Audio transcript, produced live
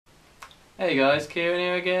Hey guys, Kieran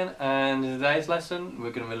here again, and in today's lesson we're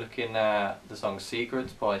going to be looking at the song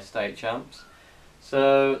Secrets by State Champs.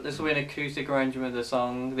 So this will be an acoustic arrangement of the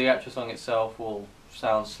song. The actual song itself will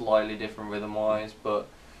sound slightly different rhythm wise, but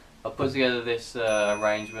I'll put together this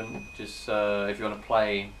arrangement just if you want to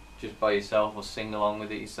play just by yourself or sing along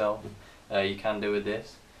with it yourself, you can do with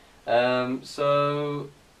this. So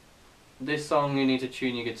this song you need to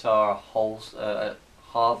tune your guitar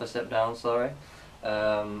half a step down, sorry.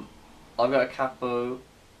 I've got a capo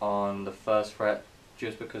on the first fret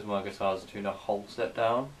just because my guitar's tuned a whole step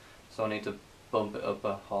down, so I need to bump it up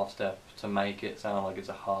a half step to make it sound like it's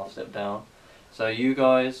a half step down. So you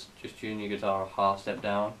guys just tune your guitar a half step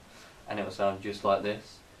down and it will sound just like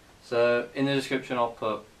this. So in the description I'll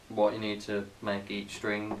put what you need to make each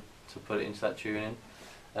string to put it into that tuning,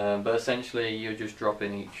 but essentially you're just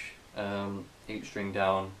dropping each string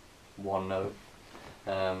down one note,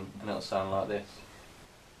 and it'll sound like this.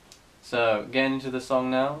 So getting into the song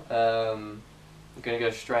now, we're going to go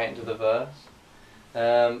straight into the verse.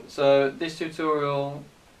 So this tutorial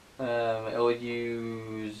it'll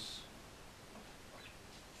use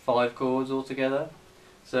 5 chords altogether.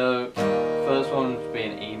 So first one will be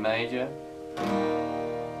an E major,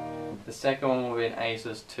 the second one will be an A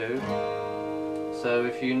sus2. So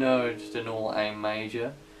if you know just a normal A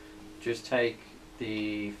major, just take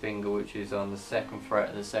the finger which is on the 2nd fret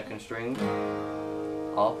of the 2nd string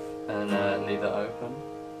off and leave that open.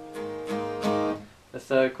 The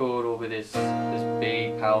third chord will be this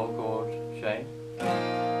B power chord shape.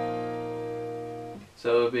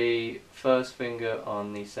 So it'll be first finger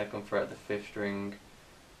on the 2nd fret, the 5th string,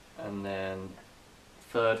 and then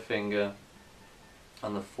third finger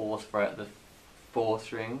on the 4th fret, the 4th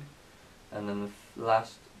string, and then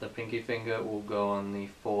the pinky finger will go on the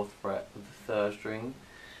 4th fret of the 3rd string,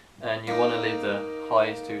 and you want to leave the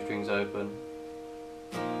highest 2 strings open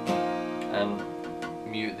and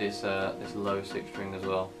mute this low 6th string as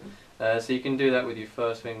well. So you can do that with your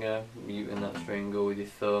first finger, muting that string, or with your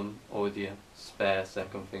thumb, or with your spare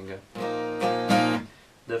 2nd finger.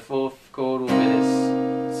 The 4th chord will be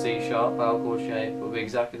this C sharp power chord shape. It will be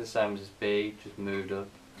exactly the same as B, just moved up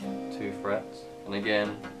 2 frets. And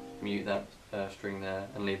again, mute that string there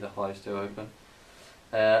and leave the highest 2 open.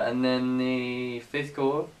 And then the 5th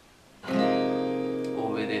chord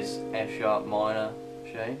will be this F sharp minor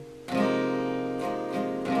shape.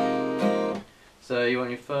 So you want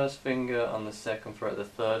your first finger on the 2nd fret of the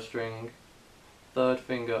 3rd string, third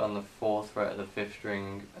finger on the 4th fret of the 5th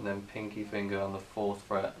string, and then pinky finger on the 4th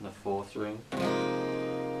fret of the 4th string.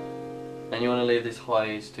 And you want to leave this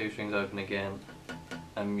highest 2 strings open again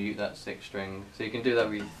and mute that 6th string. So you can do that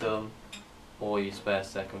with your thumb or your spare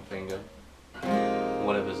 2nd finger,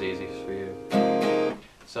 whatever's easiest for you.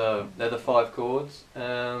 So they're the 5 chords.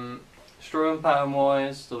 Strumming pattern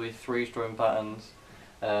wise, there'll be 3 strumming patterns.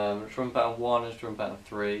 Strumming pattern 1 and strumming pattern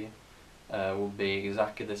 3 will be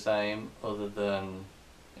exactly the same, other than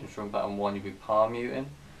in strumming pattern 1 you'll be palm muting,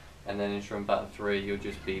 and then in strumming pattern 3 you'll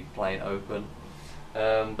just be playing open.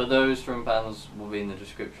 But those strumming patterns will be in the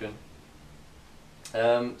description.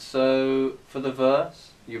 So for the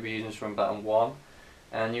verse you'll be using strumming pattern 1,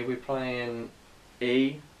 and you'll be playing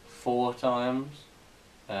E 4 times.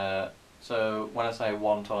 So when I say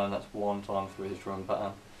 1 time, that's 1 time through the strumming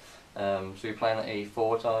pattern. So you're playing the E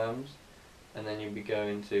 4 times, and then you'll be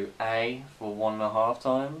going to A for 1.5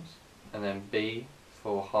 times, and then B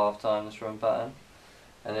for half time the strumming pattern,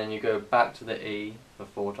 and then you go back to the E for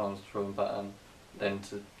 4 times the strumming pattern, then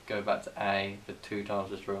to go back to A for 2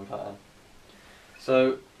 times the strumming pattern.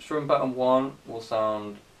 So strumming pattern 1 will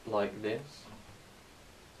sound like this: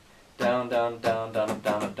 down, down, down, down, up,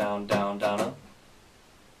 down, up, down, down, down, up.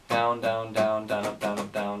 Down, down, down, down, up, down,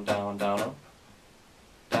 up, down, down, down, up.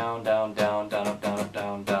 Down, down, down, down, up, down, up,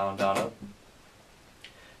 down, down, down, up.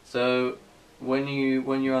 So when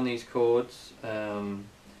you're on these chords,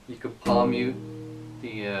 you can palm mute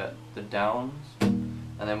the downs,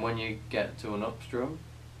 and then when you get to an up strum,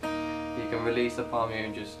 you can release the palm mute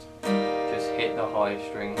and just hit the high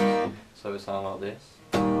strings, so it sounds like this.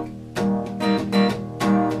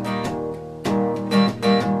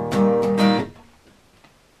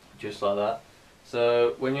 Just like that.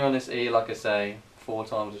 So when you're on this E, like I say, 4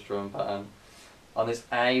 times the strumming pattern. On this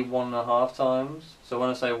A, 1.5 times. So when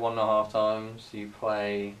I say 1.5 times, you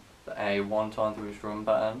play the A 1 time through the strumming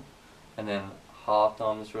pattern, and then half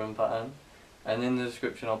time the strumming pattern. And in the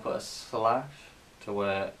description I'll put a slash to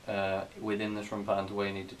where within the strumming pattern to where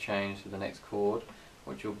you need to change to the next chord,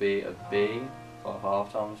 which will be a B for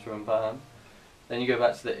half time the strumming pattern. Then you go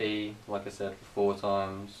back to the E, like I said, for 4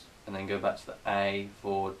 times, and then go back to the A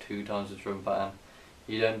for 2 times the strumming pattern.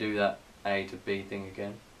 You don't do that A to B thing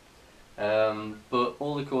again. But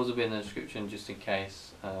all the chords will be in the description just in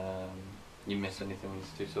case you miss anything in this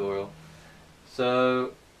tutorial.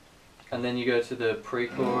 So, and then you go to the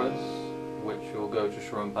pre-chorus, which will go to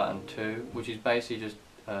strum pattern 2, which is basically just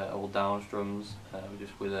all down strums,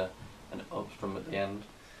 just with an up strum at the end.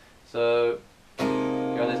 So, go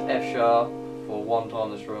on this F sharp for 1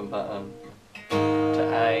 time the strum pattern,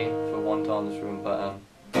 to A for 1 time the strum pattern,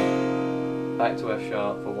 back to F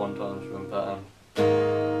sharp for 1 time the strum pattern,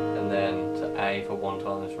 and then to A for 1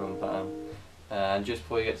 time the strum pattern. And just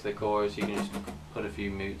before you get to the chorus, you can just put a few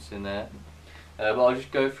mutes in there. But I'll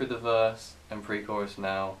just go through the verse and pre-chorus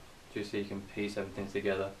now, just so you can piece everything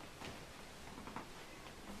together.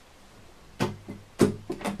 You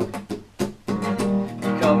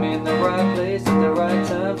caught me in the right place at the right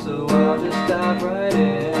time, so I'll just dive right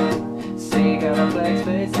in. See, you got a black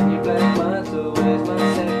space and you black mine, so where's my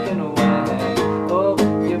second wind? Oh,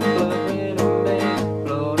 you're blowing away,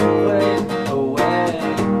 blown away, away.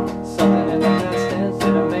 Something in the past tense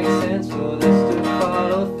didn't make sense for this to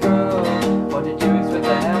follow through. What did you expect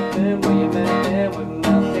to happen when you met there with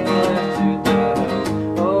nothing left to do?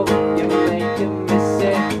 Oh, you make it miss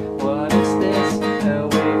it. What is this?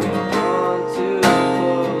 We've been on too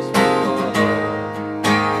close before.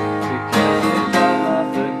 Because without my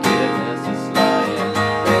forgiveness, it's lying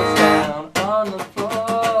face down on the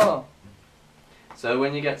floor. So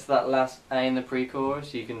when you get to that last A in the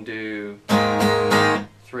pre-chorus, you can do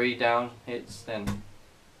 3 down hits, then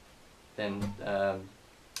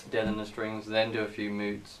dead in the strings, then do a few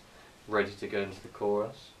mutes, ready to go into the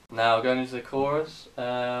chorus. Now going into the chorus,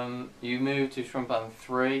 you move to strum pattern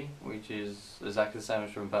 3, which is exactly the same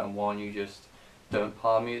as strum pattern 1, you just don't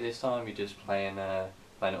palm mute this time, you're just playing it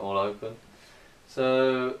all open.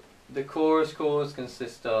 So the chorus chords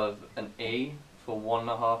consist of an E for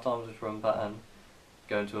 1.5 times the strum pattern,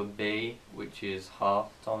 go to a B, which is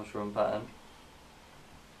half times strum pattern,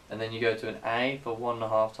 and then you go to an A for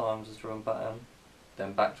 1.5 times the strum pattern,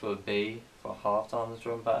 then back to a B for half times the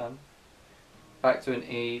strum pattern, back to an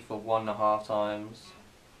E for 1.5 times,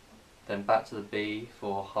 then back to the B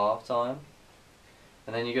for half time,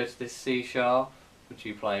 and then you go to this C sharp, which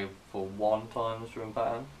you play for 1 time the strum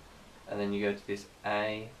pattern, and then you go to this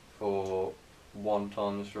A for 1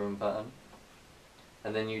 time the strum pattern,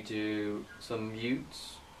 and then you do some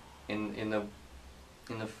mutes in the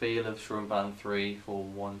feel of strum pattern 3 for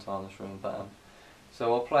 1 time the strum pattern.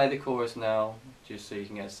 So I'll play the chorus now, just so you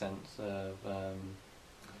can get a sense of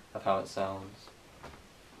how it sounds.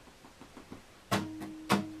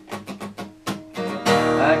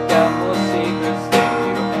 I got more secrets than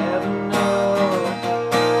you ever know.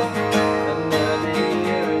 Another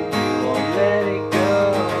year and you won't let it go.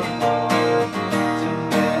 Too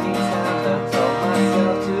many times I told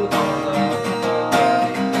myself to hold on,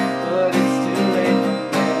 but it's too late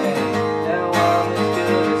for me. Now I'm as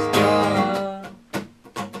good as gone.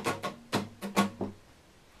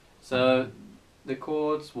 So the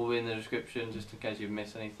chords will be in the description, just in case you've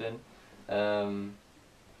missed anything.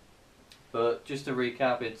 But just to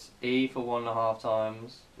recap, it's E for 1.5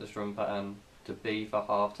 times the strum pattern, to B for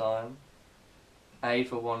half time, A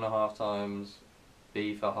for 1.5 times,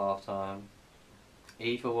 B for half time,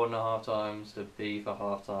 E for 1.5 times to B for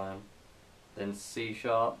half time, then C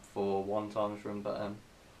sharp for 1 time the strum pattern,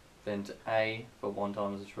 then to A for 1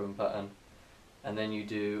 time the strum pattern, and then you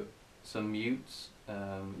do some mutes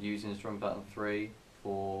using strum pattern 3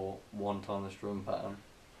 for 1 time the strum pattern.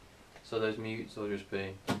 So those mutes will just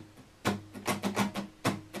be,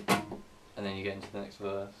 and then you get into the next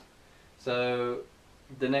verse. So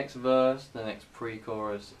the next verse, the next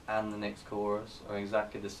pre-chorus and the next chorus are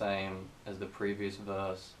exactly the same as the previous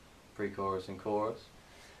verse, pre-chorus and chorus.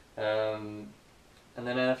 And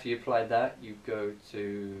then after you apply that, you go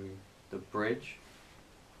to the bridge.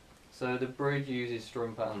 So the bridge uses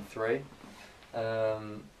strum pattern 3.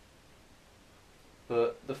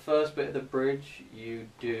 But the first bit of the bridge you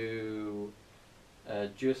do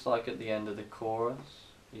just like at the end of the chorus.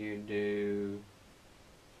 You do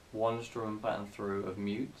 1 strum pattern through of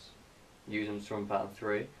mutes using strum pattern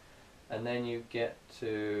 3, and then you get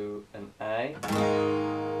to an A,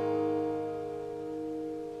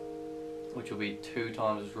 which will be 2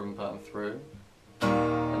 times the strum pattern through,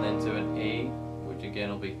 and then to an E, which again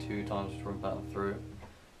will be 2 times the strum pattern through,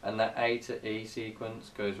 and that A to E sequence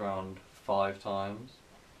goes around 5 times.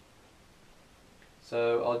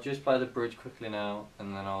 So I'll just play the bridge quickly now,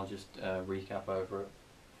 and then I'll just recap over it.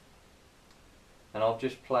 And I'll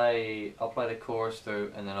play the chorus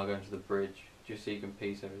through, and then I'll go into the bridge, just so you can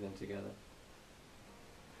piece everything together.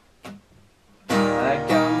 I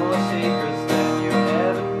got more secrets than you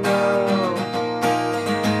ever know.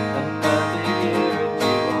 Another year and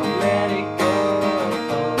you won't let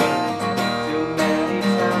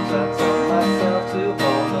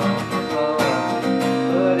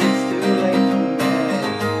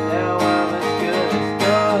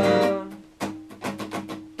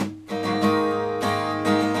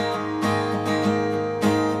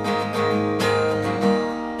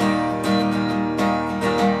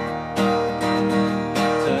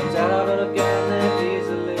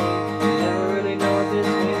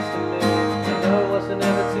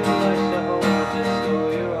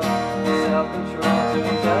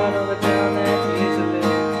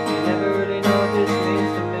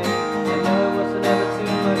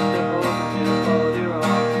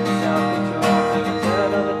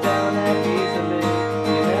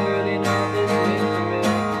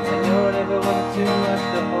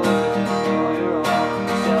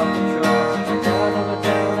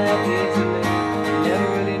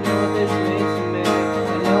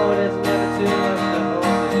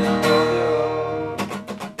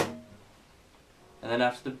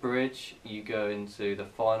after the bridge you go into the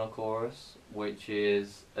final chorus, which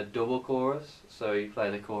is a double chorus, so you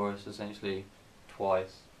play the chorus essentially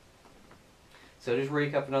twice. So just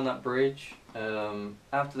recapping on that bridge,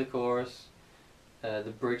 after the chorus,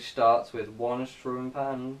 the bridge starts with one strumming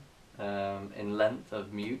pattern in length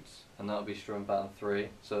of mutes, and that'll be strumming pattern 3,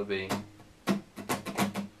 so it'll be,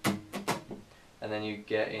 and then you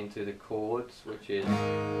get into the chords, which is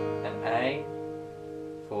an A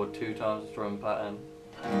for 2 times the strumming pattern,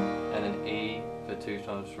 and an E for 2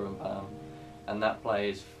 times the strumming pattern, and that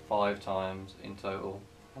plays 5 times in total.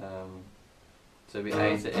 So it'll be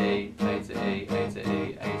A to E, A to E, A to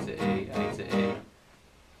E, A to E, A to E.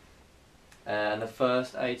 And the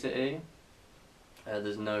first A to E,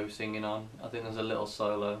 there's no singing on. I think there's a little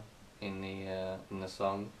solo in the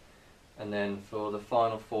song. And then for the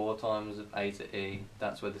final 4 times of A to E,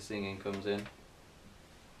 that's where the singing comes in.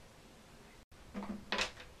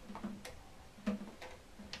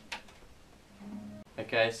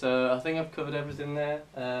 Okay, so I think I've covered everything there.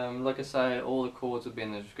 Like I say, all the chords will be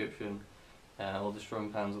in the description. All the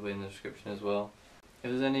strum patterns will be in the description as well.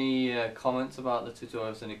 If there's any comments about the tutorial,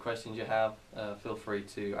 if there's any questions you have, feel free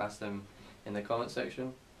to ask them in the comment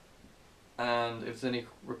section. And if there's any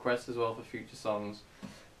requests as well for future songs,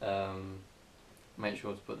 make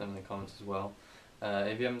sure to put them in the comments as well.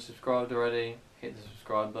 If you haven't subscribed already, hit the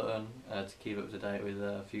subscribe button to keep up to date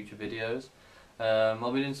with future videos.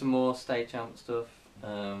 I'll be doing some more stage amp stuff,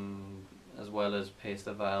 as well as Pierce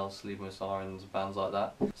the Veil, Sleeping with Sirens, bands like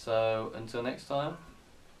that. So until next time,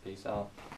 peace out.